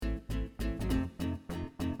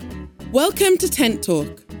Welcome to Tent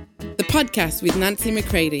Talk, the podcast with Nancy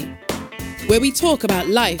McCready, where we talk about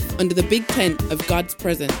life under the big tent of God's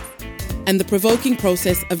presence and the provoking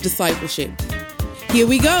process of discipleship. Here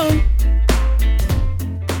we go.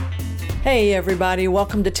 Hey everybody,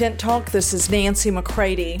 welcome to Tent Talk. This is Nancy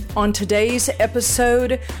McCready. On today's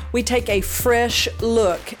episode, we take a fresh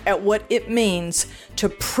look at what it means to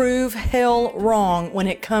prove hell wrong when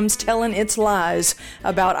it comes telling its lies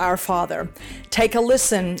about our Father. Take a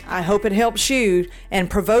listen. I hope it helps you and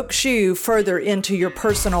provokes you further into your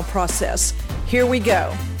personal process. Here we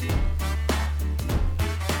go.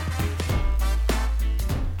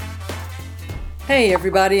 Hey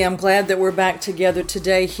everybody, I'm glad that we're back together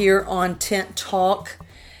today here on Tent Talk.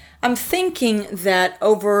 I'm thinking that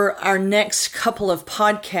over our next couple of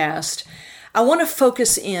podcasts, I want to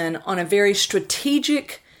focus in on a very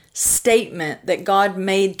strategic statement that God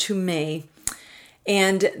made to me,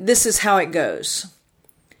 and this is how it goes.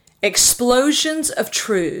 Explosions of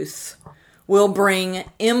truth will bring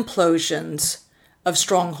implosions of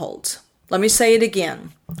strongholds. Let me say it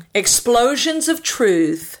again. Explosions of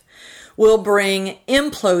truth will bring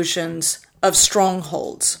implosions of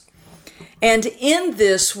strongholds. And in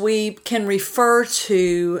this, we can refer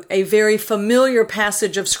to a very familiar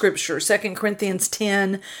passage of Scripture, 2 Corinthians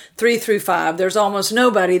 10, 3 through 5. There's almost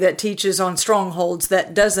nobody that teaches on strongholds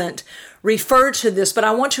that doesn't refer to this, but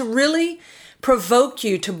I want to really provoke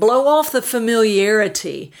you to blow off the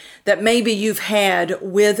familiarity that maybe you've had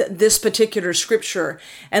with this particular scripture.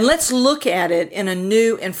 And let's look at it in a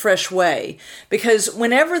new and fresh way. Because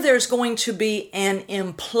whenever there's going to be an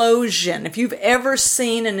implosion, if you've ever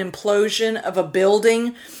seen an implosion of a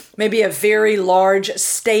building, maybe a very large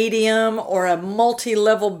stadium or a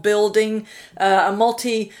multi-level building, a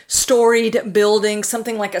multi-storied building,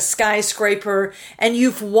 something like a skyscraper, and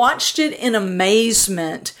you've watched it in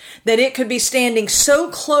amazement that it could be standing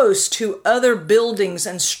so close to other buildings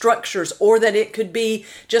and structures, or that it could be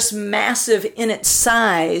just massive in its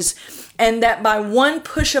size, and that by one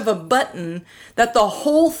push of a button, that the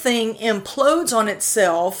whole thing implodes on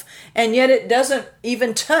itself, and yet it doesn't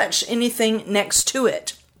even touch anything next to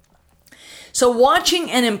it. So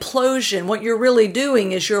watching an implosion, what you're really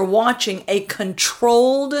doing is you're watching a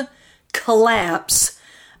controlled collapse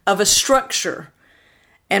of a structure.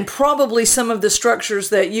 And probably some of the structures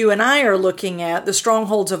that you and I are looking at, the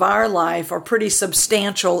strongholds of our life, are pretty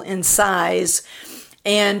substantial in size.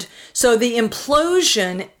 And so the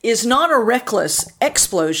implosion is not a reckless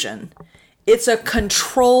explosion. It's a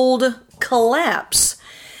controlled collapse.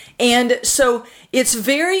 And so it's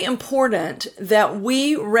very important that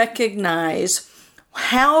we recognize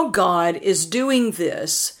how God is doing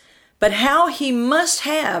this, but how He must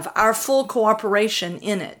have our full cooperation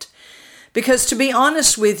in it. Because to be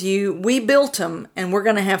honest with you, we built them, and we're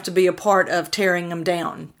going to have to be a part of tearing them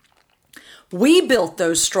down. We built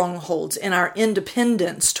those strongholds in our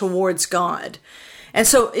independence towards God. And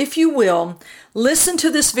so, if you will, listen to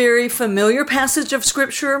this very familiar passage of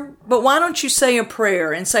Scripture, but why don't you say a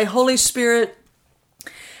prayer and say, Holy Spirit,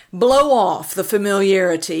 blow off the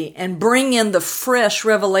familiarity and bring in the fresh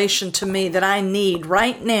revelation to me that I need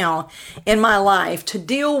right now in my life to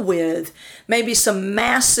deal with maybe some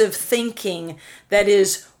massive thinking that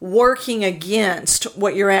is working against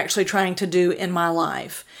what you're actually trying to do in my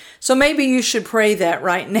life. So maybe you should pray that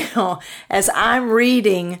right now as I'm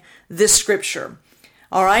reading this scripture.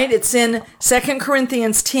 All right, it's in 2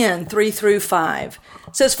 Corinthians 10, 3 through 5.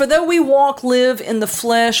 It says, For though we live in the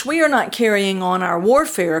flesh, we are not carrying on our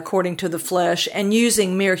warfare according to the flesh and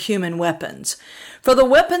using mere human weapons. For the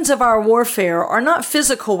weapons of our warfare are not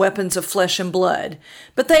physical weapons of flesh and blood,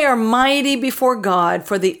 but they are mighty before God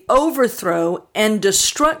for the overthrow and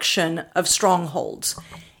destruction of strongholds,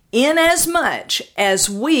 inasmuch as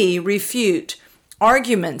we refute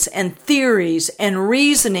arguments and theories and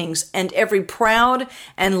reasonings and every proud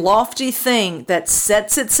and lofty thing that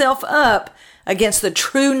sets itself up against the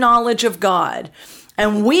true knowledge of God.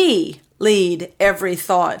 And we lead every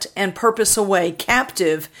thought and purpose away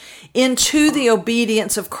captive into the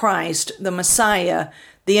obedience of Christ, the Messiah,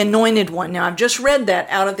 the Anointed One. Now, I've just read that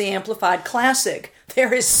out of the Amplified Classic.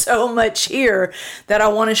 There is so much here that I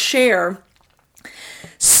want to share.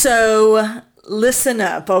 So listen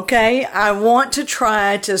up, okay? I want to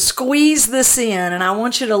try to squeeze this in, and I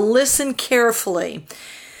want you to listen carefully.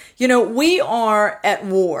 You know, we are at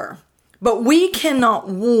war, but we cannot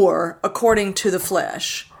war according to the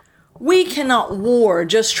flesh. We cannot war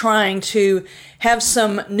just trying to have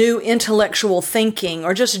some new intellectual thinking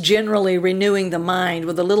or just generally renewing the mind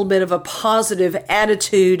with a little bit of a positive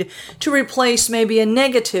attitude to replace maybe a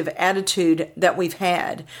negative attitude that we've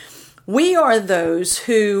had. We are those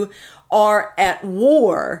who are at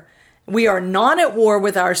war We are not at war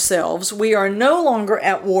with ourselves. We are no longer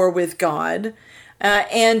at war with God.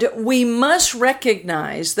 And we must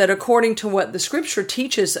recognize that according to what the scripture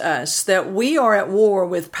teaches us, that we are at war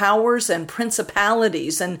with powers and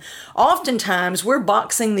principalities. And oftentimes we're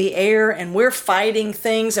boxing the air and we're fighting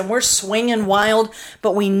things and we're swinging wild,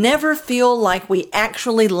 but we never feel like we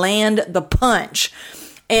actually land the punch.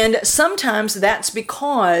 And sometimes that's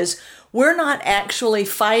because we're not actually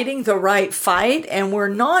fighting the right fight and we're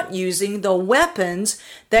not using the weapons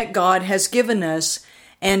that God has given us.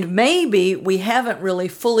 And maybe we haven't really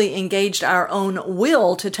fully engaged our own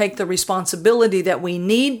will to take the responsibility that we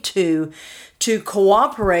need to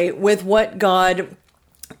cooperate with what God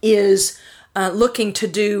is looking to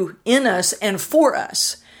do in us and for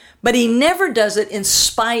us. But he never does it in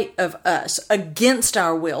spite of us, against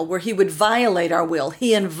our will, where he would violate our will.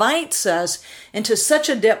 He invites us into such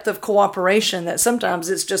a depth of cooperation that sometimes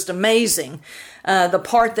it's just amazing, the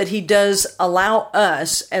part that he does allow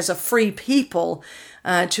us as a free people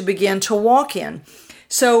to begin to walk in.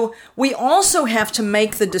 So we also have to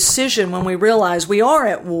make the decision when we realize we are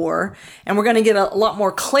at war, and we're going to get a lot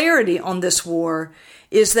more clarity on this war,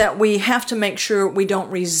 is that we have to make sure we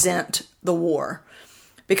don't resent the war.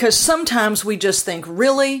 Because sometimes we just think,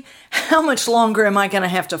 really, how much longer am I going to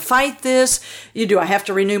have to fight this? Do I have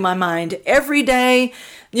to renew my mind every day?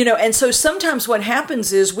 And so sometimes what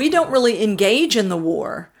happens is we don't really engage in the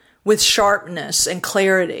war with sharpness and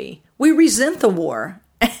clarity. We resent the war,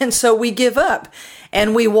 and so we give up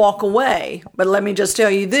and we walk away. But let me just tell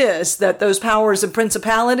you this, that those powers and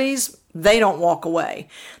principalities, they don't walk away.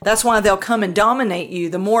 That's why they'll come and dominate you.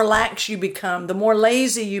 The more lax you become, the more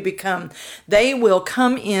lazy you become, they will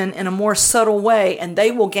come in a more subtle way, and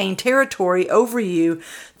they will gain territory over you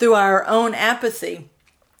through our own apathy,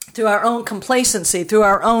 through our own complacency, through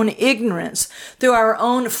our own ignorance, through our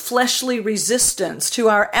own fleshly resistance, to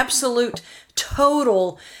our absolute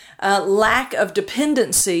total lack of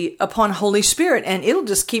dependency upon Holy Spirit, and it'll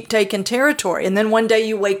just keep taking territory. And then one day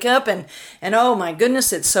you wake up and oh my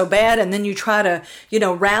goodness, it's so bad. And then you try to,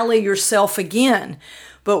 rally yourself again.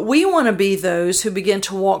 But we want to be those who begin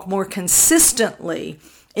to walk more consistently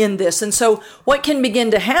in this. And so what can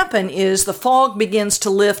begin to happen is the fog begins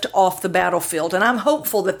to lift off the battlefield. And I'm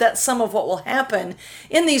hopeful that that's some of what will happen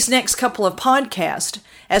in these next couple of podcasts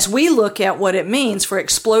as we look at what it means for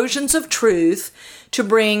explosions of truth to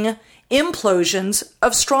bring implosions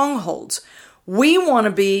of strongholds. We want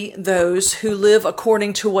to be those who live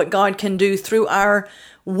according to what God can do through our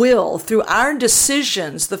will, through our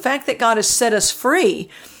decisions, the fact that God has set us free,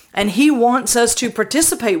 and he wants us to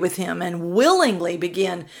participate with him and willingly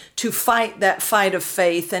begin to fight that fight of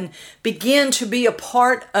faith and begin to be a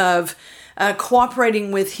part of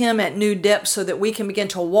cooperating with him at new depths so that we can begin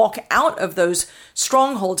to walk out of those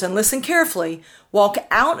strongholds. And listen carefully, walk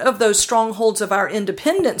out of those strongholds of our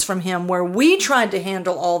independence from him, where we tried to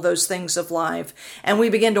handle all those things of life, and we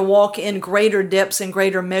begin to walk in greater depths and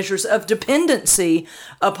greater measures of dependency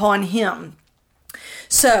upon him.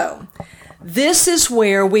 So this is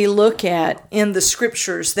where we look at in the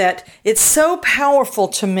scriptures that it's so powerful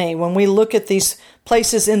to me when we look at these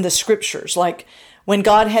places in the scriptures, like when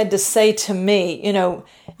God had to say to me,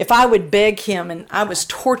 if I would beg him, and I was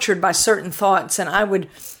tortured by certain thoughts, and I would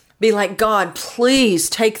be like, God, please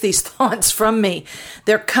take these thoughts from me.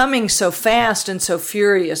 They're coming so fast and so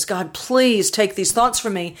furious. God, please take these thoughts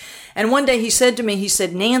from me. And one day he said to me,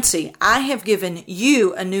 Nancy, I have given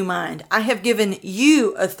you a new mind. I have given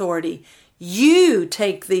you authority. You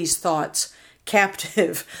take these thoughts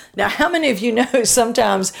captive. Now, how many of you know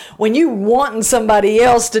sometimes when you want somebody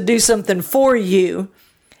else to do something for you,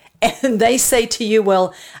 and they say to you,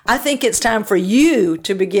 well, I think it's time for you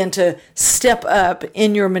to begin to step up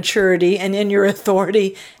in your maturity and in your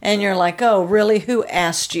authority. And you're like, oh, really? Who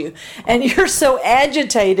asked you? And you're so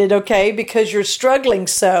agitated, okay, because you're struggling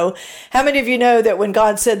so. How many of you know that when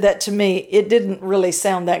God said that to me, it didn't really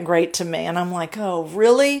sound that great to me? And I'm like, oh,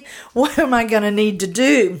 really? What am I going to need to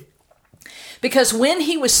do? Because when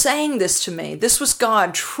he was saying this to me, this was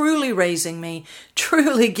God truly raising me,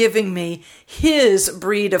 truly giving me his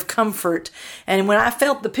breed of comfort. And when I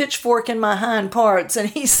felt the pitchfork in my hind parts, and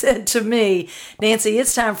he said to me, Nancy,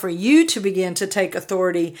 it's time for you to begin to take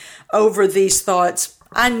authority over these thoughts,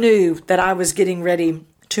 I knew that I was getting ready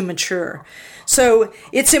to mature. So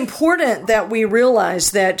it's important that we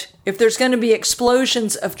realize that if there's going to be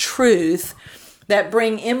explosions of truth that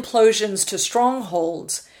bring implosions to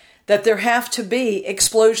strongholds, that there have to be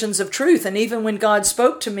explosions of truth. And even when God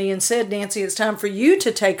spoke to me and said, Nancy, it's time for you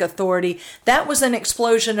to take authority, that was an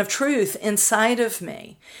explosion of truth inside of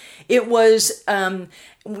me. It was,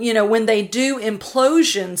 when they do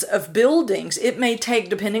implosions of buildings, it may take,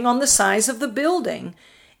 depending on the size of the building,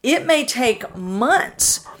 it may take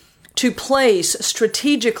months to place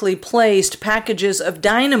strategically placed packages of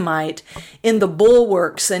dynamite in the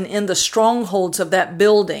bulwarks and in the strongholds of that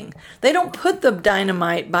building. They don't put the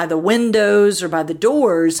dynamite by the windows or by the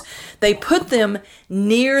doors. They put them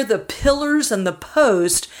near the pillars and the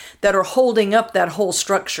posts that are holding up that whole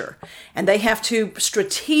structure. And they have to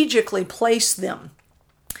strategically place them.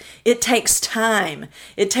 It takes time.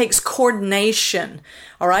 It takes coordination.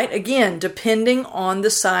 All right. Again, depending on the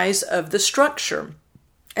size of the structure.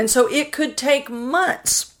 And so it could take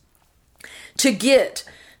months to get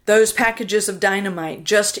those packages of dynamite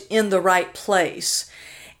just in the right place.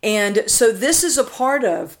 And so this is a part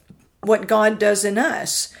of what God does in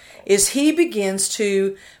us, is He begins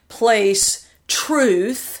to place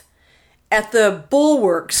truth at the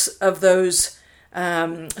bulwarks of those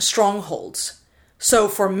strongholds. So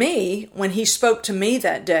for me, when He spoke to me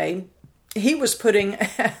that day, He was putting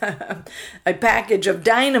a package of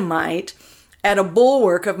dynamite at a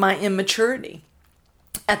bulwark of my immaturity,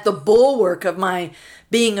 at the bulwark of my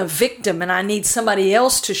being a victim, and I need somebody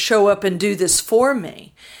else to show up and do this for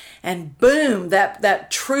me. And boom,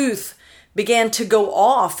 that truth began to go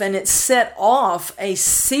off, and it set off a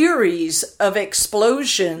series of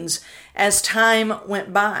explosions as time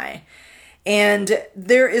went by. And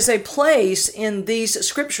there is a place in these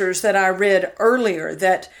scriptures that I read earlier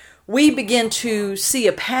that we begin to see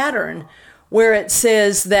a pattern where it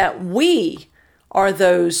says that we are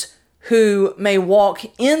those who may walk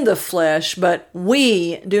in the flesh, but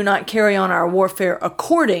we do not carry on our warfare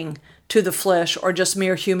according to the flesh or just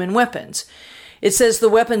mere human weapons. It says the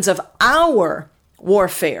weapons of our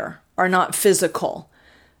warfare are not physical,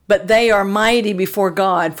 but they are mighty before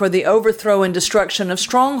God for the overthrow and destruction of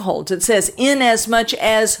strongholds. It says, inasmuch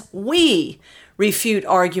as we refute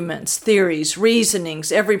arguments, theories,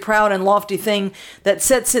 reasonings, every proud and lofty thing that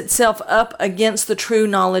sets itself up against the true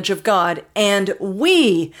knowledge of God, and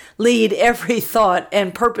we lead every thought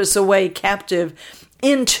and purpose away captive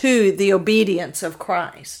into the obedience of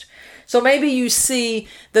Christ. So maybe you see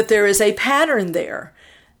that there is a pattern there,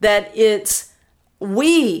 that it's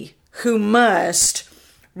we who must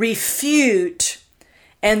refute,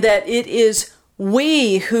 and that it is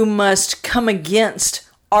we who must come against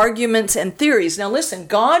arguments and theories. Now listen,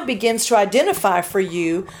 God begins to identify for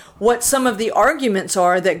you what some of the arguments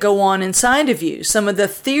are that go on inside of you, some of the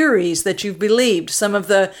theories that you've believed, some of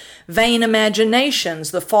the vain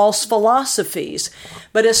imaginations, the false philosophies,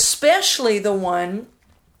 but especially the one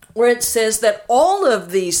where it says that all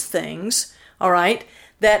of these things, all right,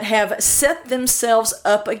 that have set themselves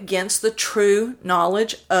up against the true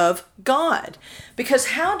knowledge of God.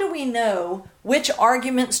 Because how do we know which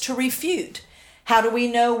arguments to refute? How do we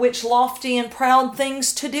know which lofty and proud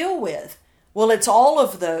things to deal with? Well, it's all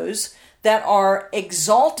of those that are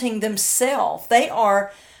exalting themselves. They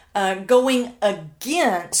are going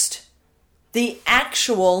against the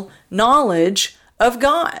actual knowledge of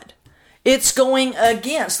God. It's going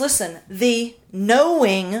against, listen, the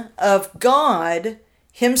knowing of God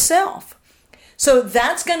Himself. So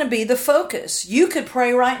that's going to be the focus. You could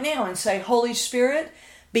pray right now and say, Holy Spirit,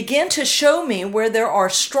 begin to show me where there are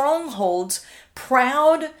strongholds,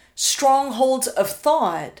 proud strongholds of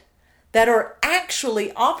thought that are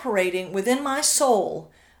actually operating within my soul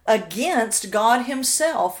against God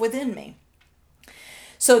Himself within me.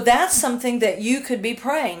 So that's something that you could be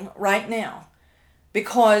praying right now,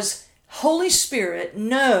 because Holy Spirit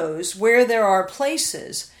knows where there are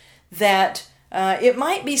places that it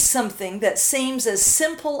might be something that seems as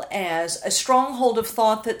simple as a stronghold of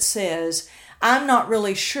thought that says, I'm not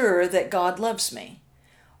really sure that God loves me.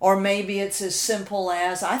 Or maybe it's as simple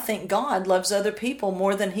as, I think God loves other people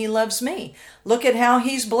more than He loves me. Look at how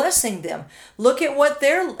He's blessing them. Look at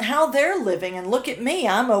how they're living, and look at me.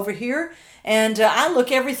 I'm over here, and I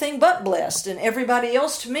look everything but blessed, and everybody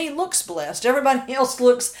else to me looks blessed. Everybody else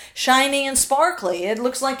looks shiny and sparkly. It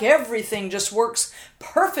looks like everything just works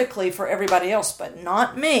perfectly for everybody else, but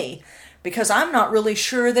not me, because I'm not really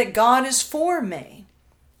sure that God is for me.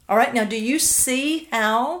 All right, now do you see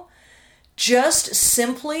how just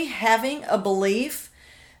simply having a belief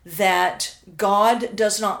that God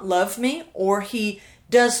does not love me, or He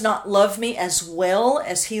does not love me as well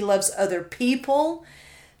as He loves other people,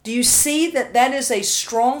 do you see that that is a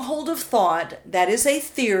stronghold of thought, that is a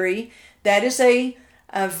theory, that is a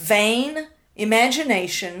vain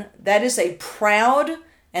imagination, that is a proud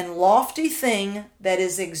and lofty thing that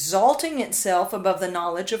is exalting itself above the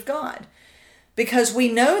knowledge of God? Because we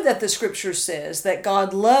know that the Scripture says that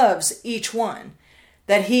God loves each one,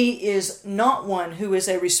 that He is not one who is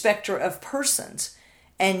a respecter of persons,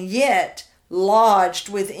 and yet lodged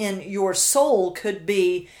within your soul could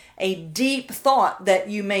be a deep thought that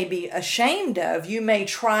you may be ashamed of. You may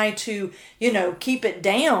try to, keep it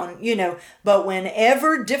down, but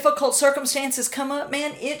whenever difficult circumstances come up,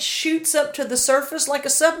 man, it shoots up to the surface like a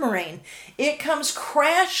submarine. It comes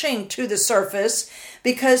crashing to the surface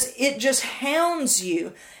because it just hounds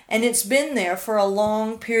you. And it's been there for a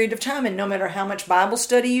long period of time. And no matter how much Bible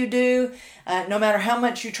study you do, no matter how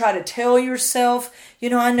much you try to tell yourself,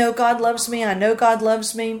 I know God loves me, I know God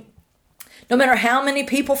loves me. No matter how many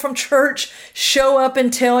people from church show up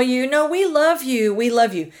and tell you, no, we love you, we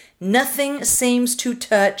love you. Nothing seems to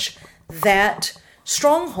touch that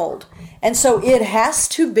stronghold. And so it has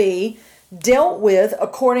to be dealt with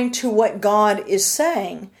according to what God is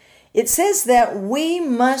saying. It says that we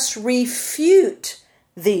must refute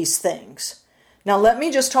these things. Now let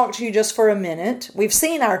me just talk to you just for a minute. We've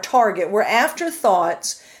seen our target. We're after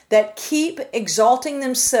thoughts that keep exalting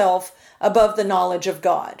themselves above the knowledge of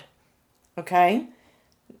God. Okay?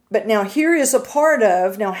 But now here is a part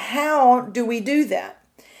of, now how do we do that?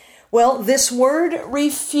 Well, this word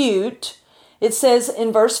refute, it says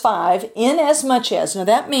in verse 5, inasmuch as, now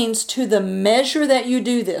that means to the measure that you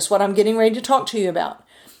do this, what I'm getting ready to talk to you about.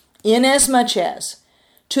 Inasmuch as,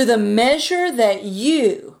 to the measure that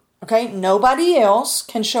you, okay, nobody else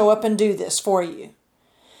can show up and do this for you.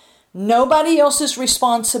 Nobody else's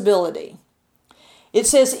responsibility. It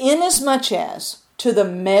says, inasmuch as, to the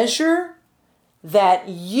measure that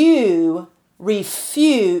you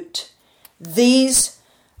refute these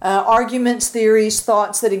arguments, theories,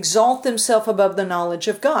 thoughts that exalt themselves above the knowledge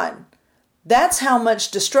of God. That's how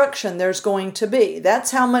much destruction there's going to be.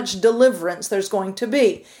 That's how much deliverance there's going to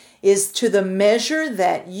be, is to the measure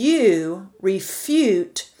that you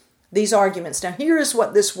refute these arguments. Now, here is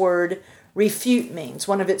what this word refute means,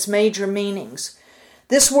 one of its major meanings.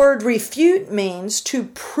 This word refute means to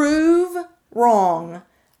prove wrong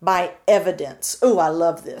by evidence. Oh, I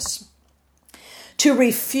love this. To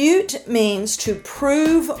refute means to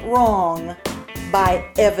prove wrong by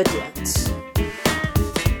evidence.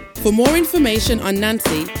 For more information on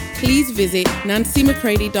Nancy, please visit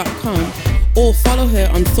nancymccready.com or follow her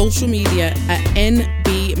on social media at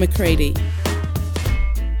NBMcCready.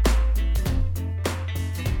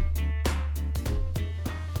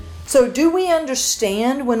 So do we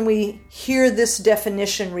understand when we hear this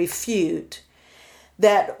definition, refute,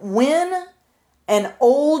 that when an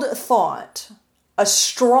old thought, a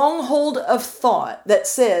stronghold of thought that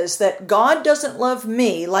says that God doesn't love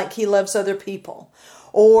me like He loves other people,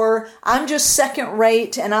 or I'm just second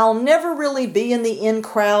rate and I'll never really be in the in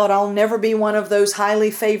crowd. I'll never be one of those highly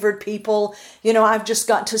favored people. I've just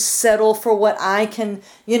got to settle for what I can,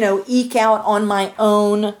 eke out on my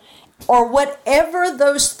own. Or whatever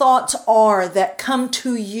those thoughts are that come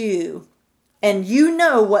to you, and you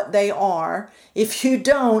know what they are. If you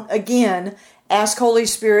don't, again, ask Holy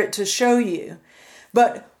Spirit to show you.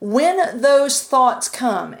 But when those thoughts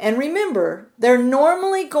come, and remember, they're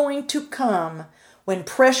normally going to come when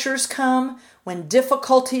pressures come, when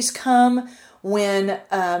difficulties come, when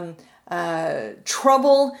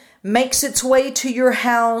trouble makes its way to your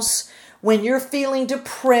house, when you're feeling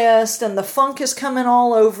depressed and the funk is coming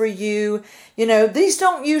all over you. These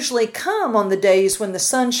don't usually come on the days when the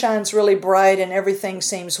sun shines really bright and everything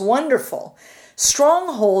seems wonderful.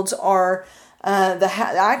 Strongholds are,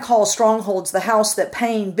 I call strongholds the house that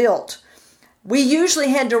pain built. We usually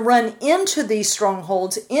had to run into these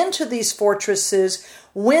strongholds, into these fortresses,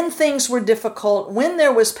 when things were difficult, when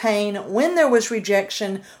there was pain, when there was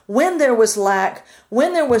rejection, when there was lack,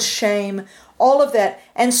 when there was shame, all of that.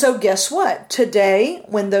 And so guess what? Today,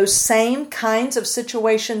 when those same kinds of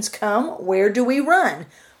situations come, where do we run?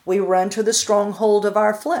 We run to the stronghold of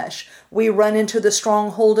our flesh. We run into the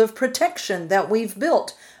stronghold of protection that we've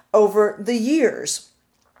built over the years.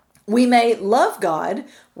 We may love God.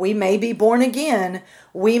 We may be born again.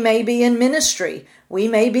 We may be in ministry. We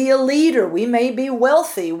may be a leader. We may be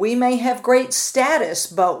wealthy. We may have great status.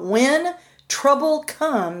 But when trouble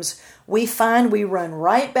comes, we find we run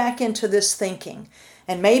right back into this thinking.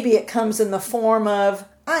 And maybe it comes in the form of,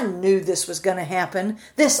 I knew this was going to happen.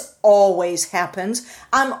 This always happens.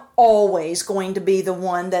 I'm always going to be the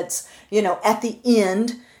one that's, at the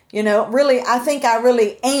end. Really, I think I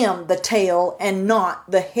really am the tail and not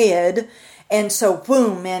the head. And so,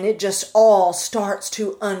 boom, man, it just all starts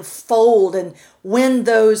to unfold. And when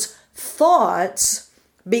those thoughts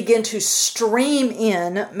begin to stream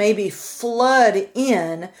in, maybe flood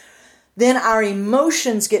in, then our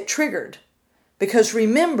emotions get triggered. Because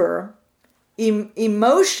remember,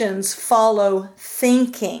 emotions follow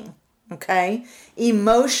thinking. Okay?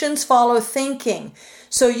 Emotions follow thinking.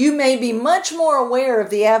 So you may be much more aware of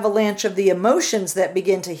the avalanche of the emotions that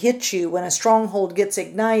begin to hit you when a stronghold gets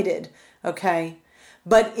ignited. Okay?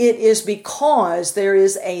 But it is because there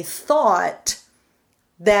is a thought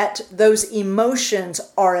that those emotions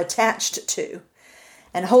are attached to.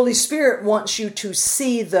 And Holy Spirit wants you to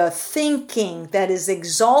see the thinking that is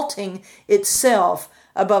exalting itself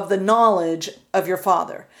above the knowledge of your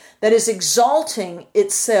Father, that is exalting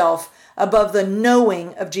itself above the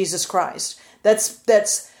knowing of Jesus Christ.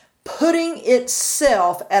 That's putting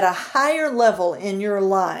itself at a higher level in your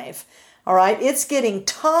life. All right? It's getting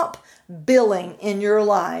top billing in your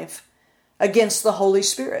life against the Holy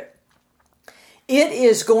Spirit. It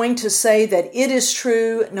is going to say that it is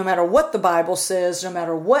true no matter what the Bible says, no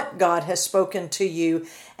matter what God has spoken to you,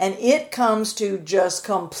 and it comes to just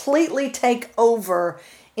completely take over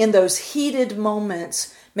in those heated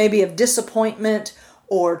moments, maybe of disappointment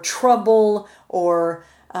or trouble or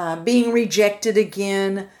being rejected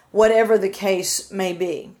again, whatever the case may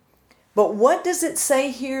be. But what does it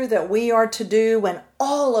say here that we are to do when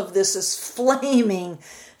all of this is flaming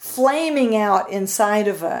out inside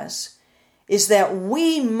of us? Is that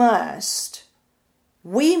we must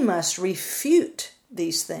refute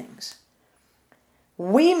these things.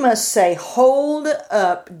 We must say, hold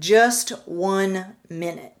up just 1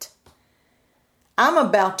 minute. I'm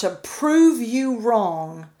about to prove you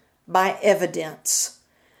wrong by evidence.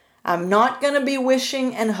 I'm not going to be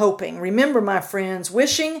wishing and hoping. Remember, my friends,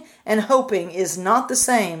 wishing and hoping is not the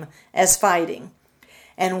same as fighting.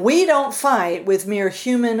 And we don't fight with mere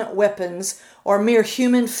human weapons or mere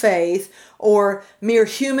human faith or mere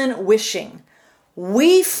human wishing.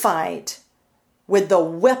 We fight with the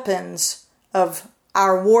weapons of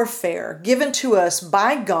our warfare given to us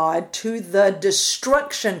by God to the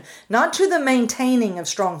destruction, not to the maintaining of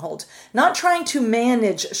strongholds, not trying to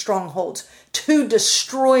manage strongholds, to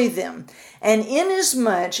destroy them. And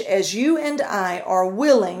inasmuch as you and I are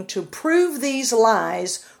willing to prove these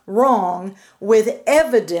lies wrong with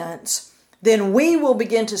evidence, then we will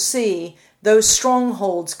begin to see those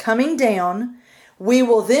strongholds coming down. We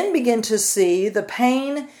will then begin to see the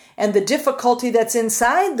pain and the difficulty that's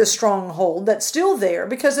inside the stronghold that's still there,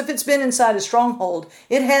 because if it's been inside a stronghold,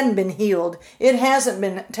 it hadn't been healed. It hasn't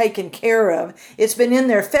been taken care of. It's been in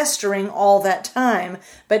there festering all that time.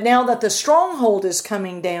 But now that the stronghold is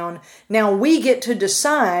coming down, now we get to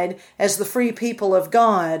decide as the free people of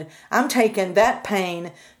God, I'm taking that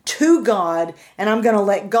pain to God, and I'm going to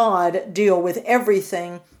let God deal with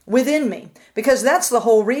everything within me. Because that's the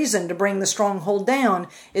whole reason to bring the stronghold down,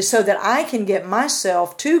 is so that I can get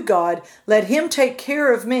myself to God, let Him take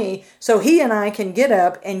care of me, so He and I can get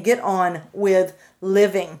up and get on with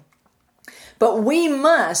living. But we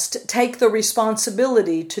must take the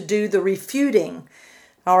responsibility to do the refuting,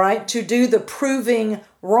 all right, to do the proving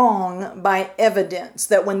wrong by evidence.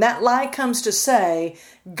 That when that lie comes to say,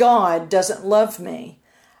 God doesn't love me,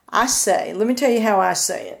 I say, let me tell you how I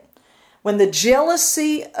say it. When the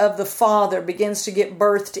jealousy of the Father begins to get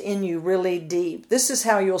birthed in you really deep, this is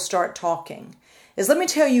how you'll start talking. Let me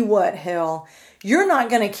tell you what, hell, you're not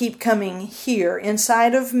going to keep coming here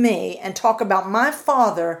inside of me and talk about my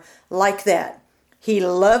Father like that. He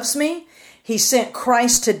loves me. He sent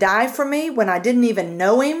Christ to die for me when I didn't even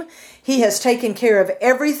know Him. He has taken care of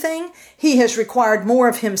everything. He has required more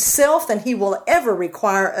of Himself than He will ever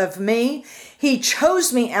require of me. He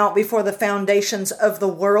chose me out before the foundations of the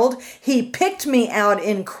world. He picked me out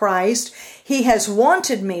in Christ. He has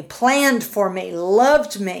wanted me, planned for me,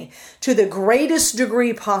 loved me to the greatest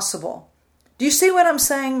degree possible. Do you see what I'm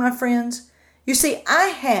saying, my friends? You see, I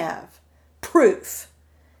have proof,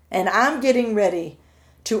 and I'm getting ready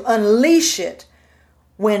to unleash it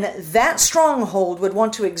when that stronghold would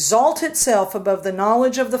want to exalt itself above the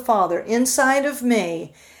knowledge of the Father inside of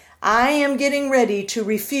me. I am getting ready to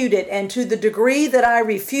refute it, and to the degree that I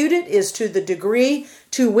refute it is to the degree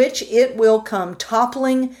to which it will come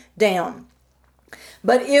toppling down.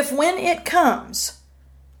 But if when it comes,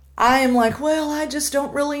 I am like, well, I just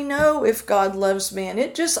don't really know if God loves me, and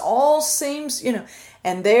it just all seems,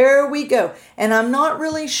 and there we go. And I'm not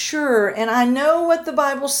really sure, and I know what the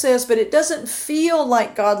Bible says, but it doesn't feel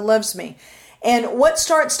like God loves me. And what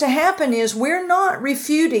starts to happen is we're not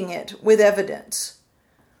refuting it with evidence.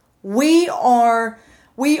 We are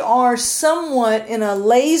somewhat in a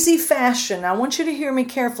lazy fashion. I want you to hear me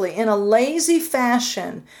carefully. In a lazy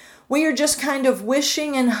fashion, we are just kind of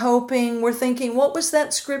wishing and hoping. We're thinking, what was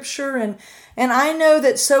that scripture? And I know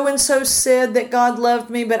that so-and-so said that God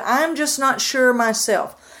loved me, but I'm just not sure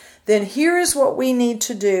myself. then here is what we need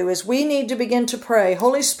to do, is we need to begin to pray,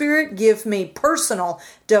 Holy Spirit, give me personal,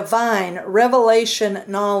 divine revelation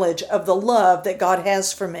knowledge of the love that God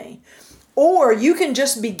has for me. Or you can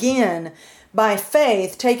just begin by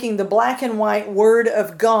faith, taking the black and white word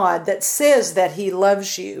of God that says that He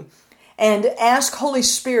loves you, and ask Holy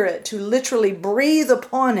Spirit to literally breathe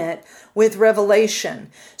upon it with revelation,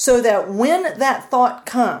 so that when that thought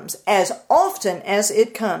comes, as often as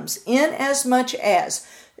it comes, in as much as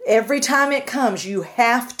every time it comes, you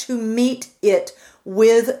have to meet it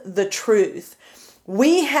with the truth.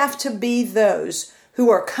 We have to be those who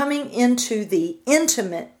are coming into the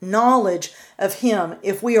intimate knowledge of Him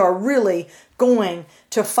if we are really going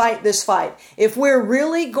to fight this fight. If we're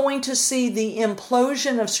really going to see the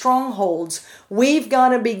implosion of strongholds, we've got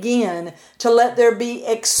to begin to let there be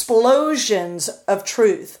explosions of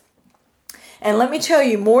truth. And let me tell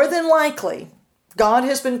you, more than likely, God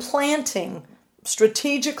has been planting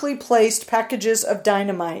strategically placed packages of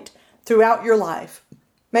dynamite throughout your life.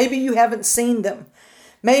 Maybe you haven't seen them.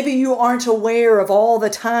 Maybe you aren't aware of all the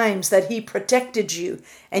times that He protected you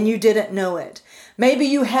and you didn't know it. Maybe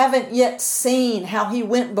you haven't yet seen how He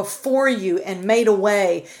went before you and made a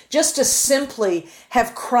way just to simply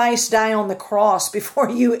have Christ die on the cross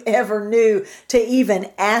before you ever knew to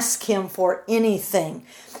even ask Him for anything.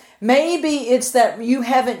 Maybe it's that you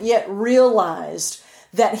haven't yet realized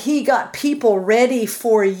that He got people ready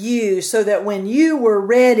for you so that when you were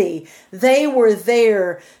ready, they were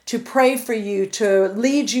there to pray for you, to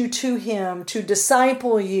lead you to Him, to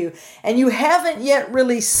disciple you. And you haven't yet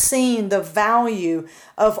really seen the value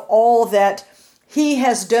of all that He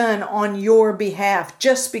has done on your behalf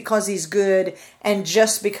just because He's good and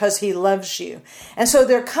just because He loves you. And so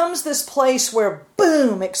there comes this place where,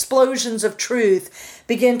 boom, explosions of truth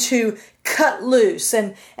begin to cut loose.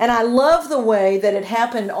 And I love the way that it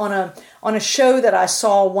happened on a show that I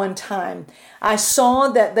saw one time. I saw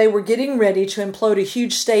that they were getting ready to implode a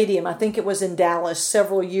huge stadium. I think it was in Dallas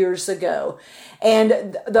several years ago.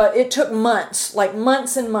 And it took months, like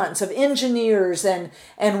months and months of engineers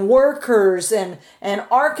and workers and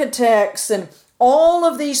architects and all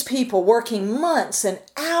of these people working months and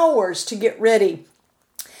hours to get ready.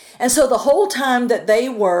 And so the whole time that they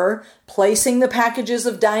were placing the packages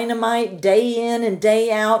of dynamite day in and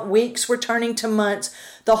day out, weeks were turning to months,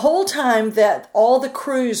 the whole time that all the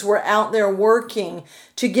crews were out there working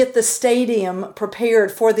to get the stadium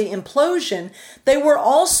prepared for the implosion, they were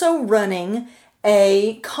also running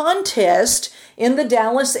a contest in the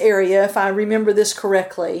Dallas area, if I remember this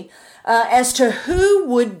correctly, as to who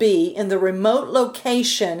would be in the remote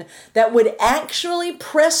location that would actually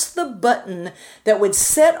press the button that would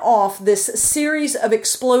set off this series of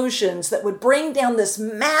explosions that would bring down this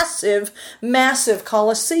massive, massive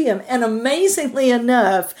Coliseum. And amazingly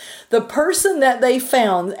enough, the person that they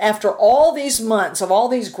found after all these months of all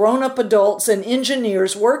these grown-up adults and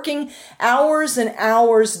engineers working hours and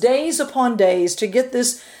hours, days upon days to get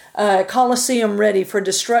this Coliseum ready for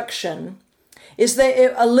destruction, is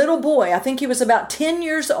that a little boy, I think he was about 10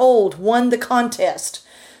 years old, won the contest.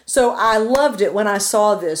 So I loved it when I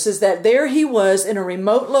saw this, is that there he was in a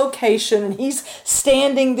remote location and he's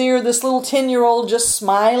standing there, this little 10-year-old just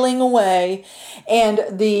smiling away. And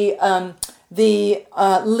the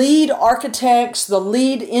lead architects, the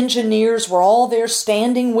lead engineers were all there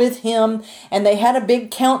standing with him, and they had a big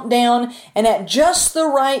countdown. And at just the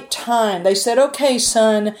right time, they said, "Okay,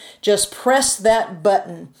 son, just press that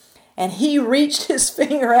button." And he reached his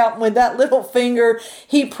finger out, and with that little finger,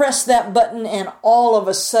 he pressed that button, and all of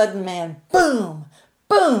a sudden, man, boom,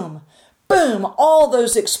 boom, boom, all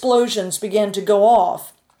those explosions began to go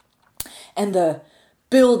off. And the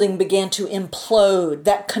building began to implode.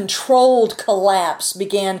 That controlled collapse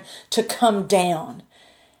began to come down.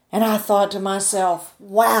 And I thought to myself,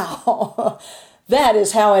 wow, that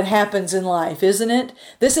is how it happens in life, isn't it?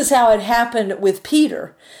 This is how it happened with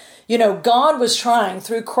Peter. You know, God was trying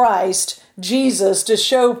through Christ, Jesus, to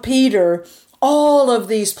show Peter all of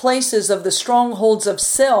these places of the strongholds of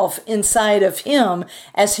self inside of him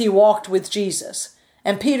as he walked with Jesus.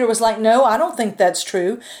 And Peter was like, "No, I don't think that's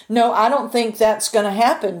true. No, I don't think that's going to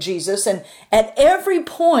happen, Jesus." And at every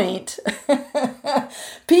point,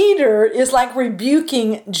 Peter is like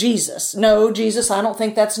rebuking Jesus. "No, Jesus, I don't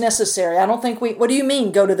think that's necessary. I don't think what do you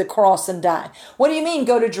mean go to the cross and die? What do you mean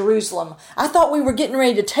go to Jerusalem? I thought we were getting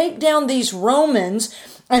ready to take down these Romans,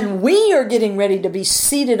 and we are getting ready to be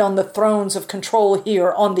seated on the thrones of control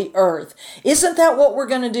here on the earth. Isn't that what we're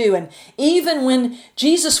going to do?" And even when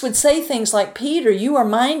Jesus would say things like, "Peter, you are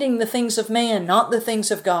minding the things of man, not the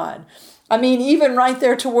things of God." I mean, even right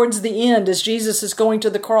there towards the end, as Jesus is going to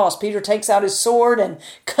the cross, Peter takes out his sword and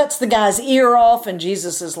cuts the guy's ear off. And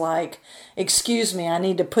Jesus is like, excuse me, I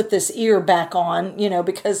need to put this ear back on,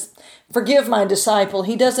 because forgive my disciple.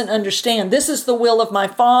 He doesn't understand. This is the will of my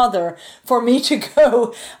Father for me to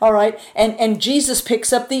go. All right. And Jesus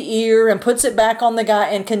picks up the ear and puts it back on the guy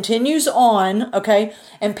and continues on. Okay.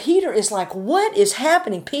 And Peter is like, what is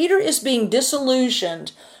happening? Peter is being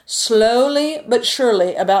disillusioned slowly but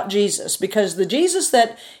surely about Jesus, because the Jesus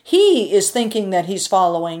that he is thinking that he's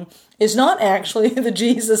following is not actually the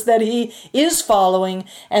Jesus that he is following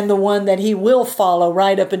and the one that he will follow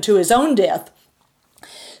right up into his own death.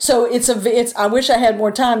 So I wish I had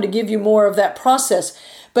more time to give you more of that process,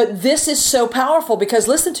 but this is so powerful because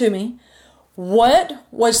listen to me. What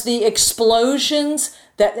was the explosions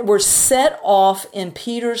that were set off in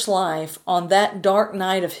Peter's life on that dark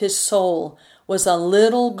night of his soul was a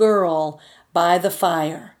little girl by the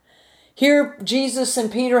fire. Here, Jesus and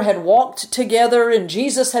Peter had walked together, and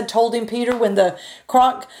Jesus had told him, Peter, when the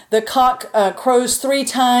cock crows 3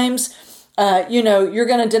 times, you're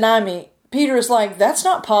going to deny me. Peter is like, that's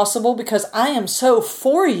not possible because I am so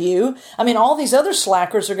for you. I mean, all these other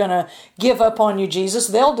slackers are going to give up on you, Jesus.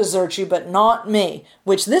 They'll desert you, but not me.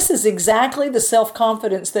 Which this is exactly the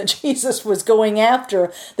self-confidence that Jesus was going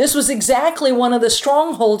after. This was exactly one of the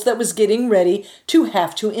strongholds that was getting ready to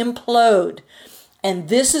have to implode. And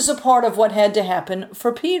this is a part of what had to happen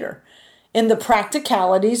for Peter. In the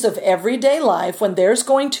practicalities of everyday life, when there's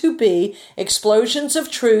going to be explosions of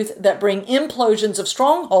truth that bring implosions of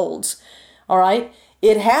strongholds, all right,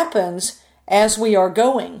 it happens as we are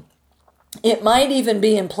going. It might even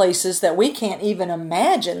be in places that we can't even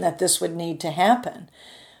imagine that this would need to happen.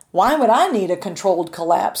 Why would I need a controlled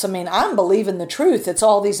collapse? I mean, I'm believing the truth. It's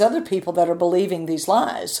all these other people that are believing these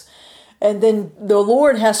lies. And then the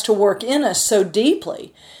Lord has to work in us so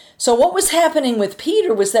deeply. So what was happening with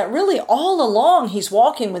Peter was that really all along he's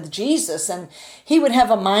walking with Jesus, and he would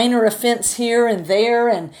have a minor offense here and there,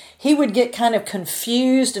 and he would get kind of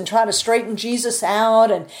confused and try to straighten Jesus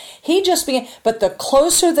out, and he just began. But the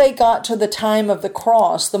closer they got to the time of the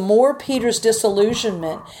cross, the more Peter's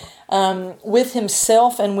disillusionment with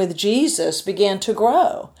himself and with Jesus began to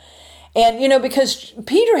grow. And, because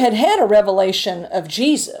Peter had a revelation of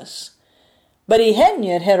Jesus, but he hadn't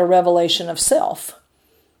yet had a revelation of self.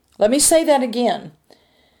 Let me say that again.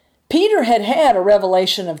 Peter had a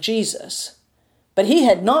revelation of Jesus, but he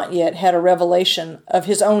had not yet had a revelation of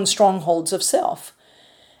his own strongholds of self.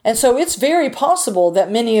 And so it's very possible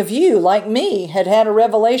that many of you, like me, had a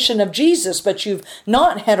revelation of Jesus, but you've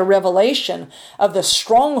not had a revelation of the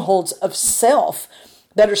strongholds of self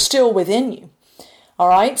that are still within you. All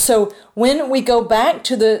right, so when we go back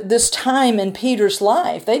to this time in Peter's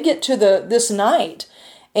life, they get to this night,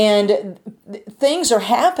 and things are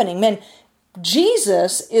happening. Man,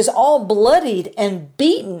 Jesus is all bloodied and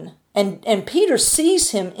beaten, and Peter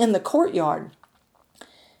sees him in the courtyard.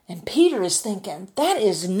 And Peter is thinking, that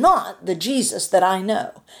is not the Jesus that I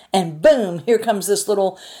know. And boom, here comes this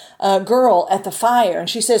little girl at the fire. And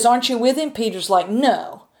she says, aren't you with him? Peter's like,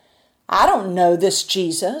 no, I don't know this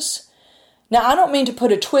Jesus. Now, I don't mean to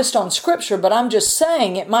put a twist on Scripture, but I'm just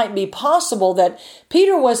saying it might be possible that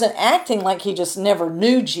Peter wasn't acting like he just never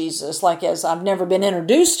knew Jesus, like as I've never been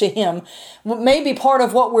introduced to him. Maybe part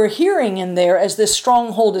of what we're hearing in there as this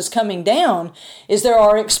stronghold is coming down is there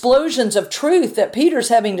are explosions of truth that Peter's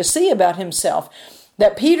having to see about himself.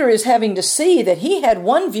 That Peter is having to see that he had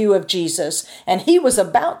one view of Jesus and he was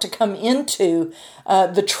about to come into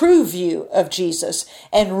the true view of Jesus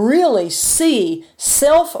and really see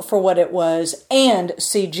self for what it was and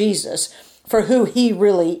see Jesus for who he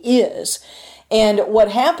really is. And what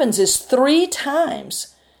happens is 3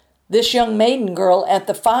 times this young maiden girl at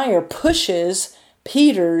the fire pushes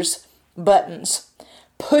Peter's buttons,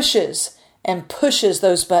 pushes and pushes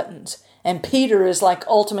those buttons. And Peter is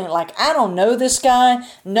ultimately I don't know this guy.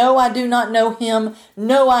 No, I do not know him.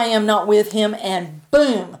 No, I am not with him. And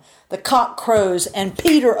boom, the cock crows and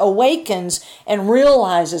Peter awakens and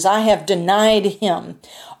realizes I have denied him.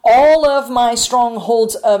 All of my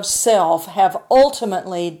strongholds of self have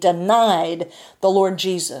ultimately denied the Lord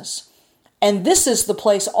Jesus. And this is the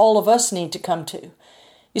place all of us need to come to.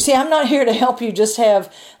 You see, I'm not here to help you just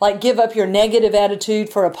give up your negative attitude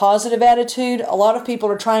for a positive attitude. A lot of people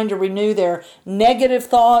are trying to renew their negative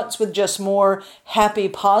thoughts with just more happy,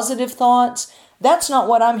 positive thoughts. That's not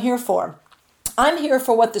what I'm here for. I'm here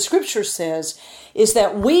for what the scripture says is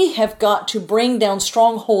that we have got to bring down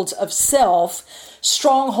strongholds of self,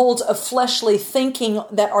 strongholds of fleshly thinking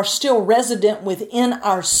that are still resident within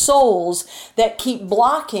our souls that keep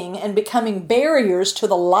blocking and becoming barriers to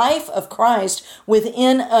the life of Christ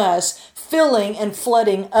within us, filling and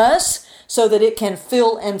flooding us so that it can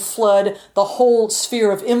fill and flood the whole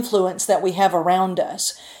sphere of influence that we have around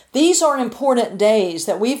us. These are important days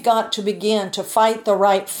that we've got to begin to fight the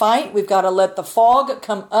right fight. We've got to let the fog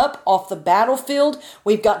come up off the battlefield.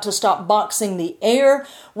 We've got to stop boxing the air.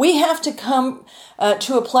 We have to come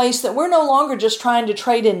to a place that we're no longer just trying to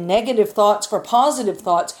trade in negative thoughts for positive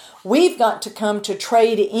thoughts. We've got to come to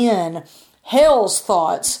trade in hell's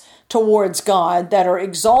thoughts towards God that are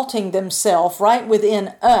exalting themselves right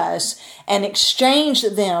within us and exchange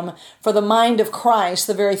them for the mind of Christ,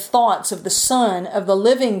 the very thoughts of the Son of the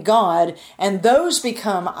living God, and those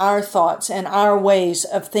become our thoughts and our ways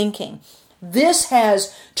of thinking. This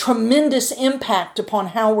has tremendous impact upon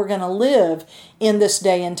how we're going to live in this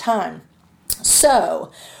day and time.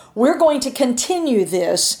 So, we're going to continue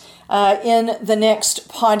this in the next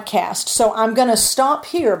podcast. So I'm going to stop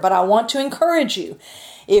here, but I want to encourage you.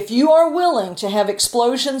 If you are willing to have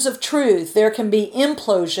explosions of truth, there can be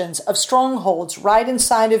implosions of strongholds right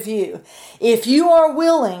inside of you. If you are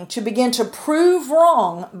willing to begin to prove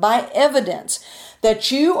wrong by evidence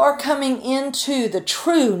that you are coming into the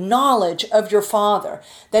true knowledge of your Father,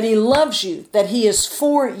 that He loves you, that He is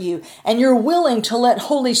for you, and you're willing to let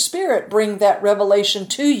Holy Spirit bring that revelation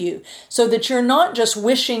to you so that you're not just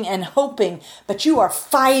wishing and hoping, but you are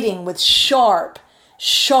fighting with sharp,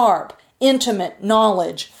 intimate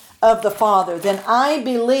knowledge of the Father, then I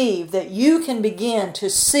believe that you can begin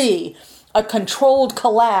to see a controlled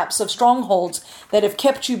collapse of strongholds that have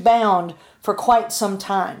kept you bound for quite some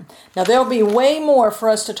time. Now, there'll be way more for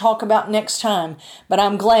us to talk about next time, but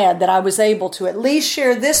I'm glad that I was able to at least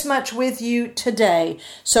share this much with you today.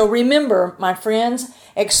 So remember, my friends,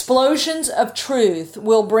 explosions of truth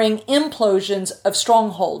will bring implosions of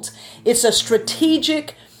strongholds. It's a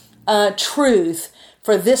strategic truth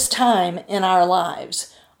for this time in our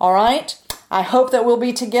lives. All right? I hope that we'll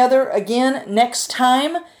be together again next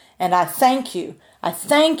time, and I thank you. I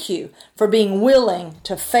thank you for being willing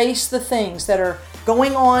to face the things that are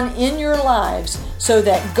going on in your lives so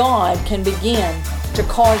that God can begin to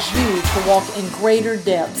cause you to walk in greater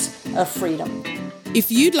depths of freedom.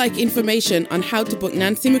 If you'd like information on how to book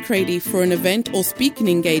Nancy McCready for an event or speaking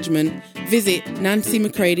engagement, visit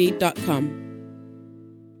nancymccready.com.